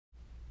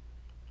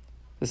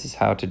This is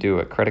how to do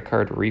a credit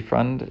card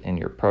refund in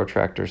your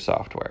Protractor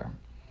software.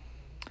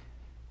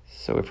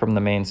 So from the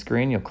main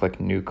screen, you'll click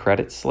New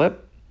Credit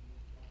Slip,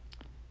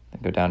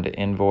 then go down to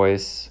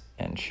Invoice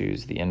and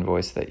choose the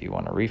invoice that you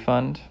want to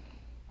refund.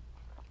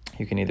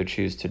 You can either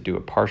choose to do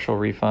a partial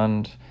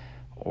refund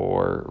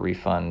or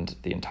refund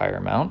the entire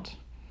amount.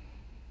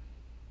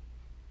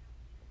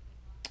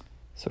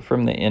 So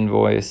from the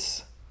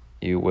invoice,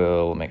 you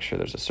will make sure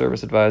there's a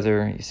service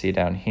advisor. You see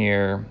down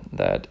here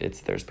that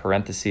there's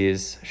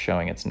parentheses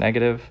showing it's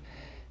negative,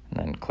 and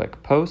then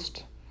click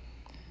Post.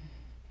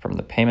 From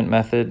the payment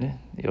method,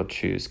 you'll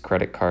choose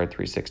Credit Card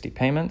 360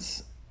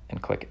 Payments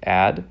and click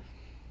Add.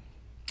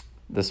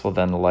 This will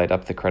then light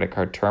up the credit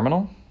card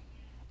terminal.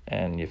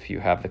 And if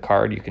you have the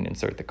card, you can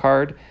insert the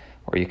card,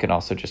 or you can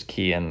also just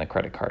key in the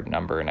credit card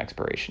number and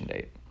expiration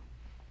date.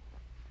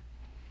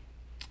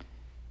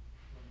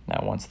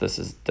 Now, once this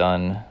is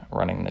done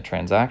running the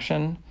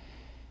transaction,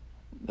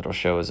 it'll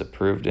show as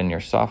approved in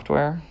your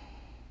software.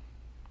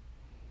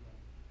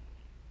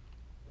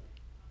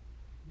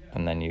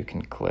 And then you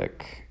can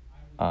click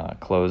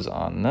close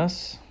on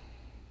this.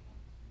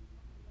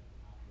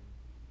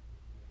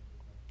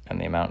 And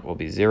the amount will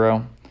be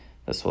 0.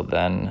 This will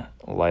then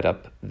light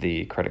up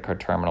the credit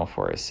card terminal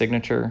for a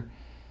signature.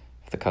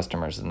 If the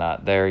customer is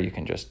not there, you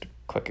can just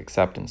click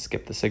accept and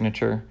skip the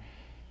signature.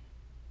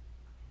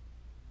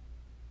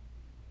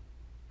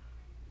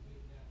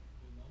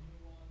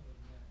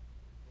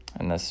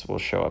 And this will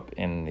show up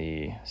in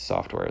the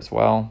software as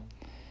well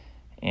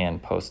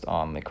and post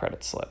on the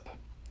credit slip.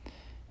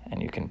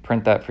 And you can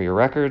print that for your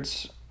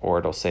records, or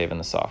it'll save in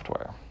the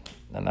software.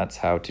 And that's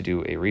how to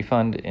do a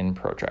refund in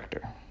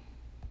Protractor.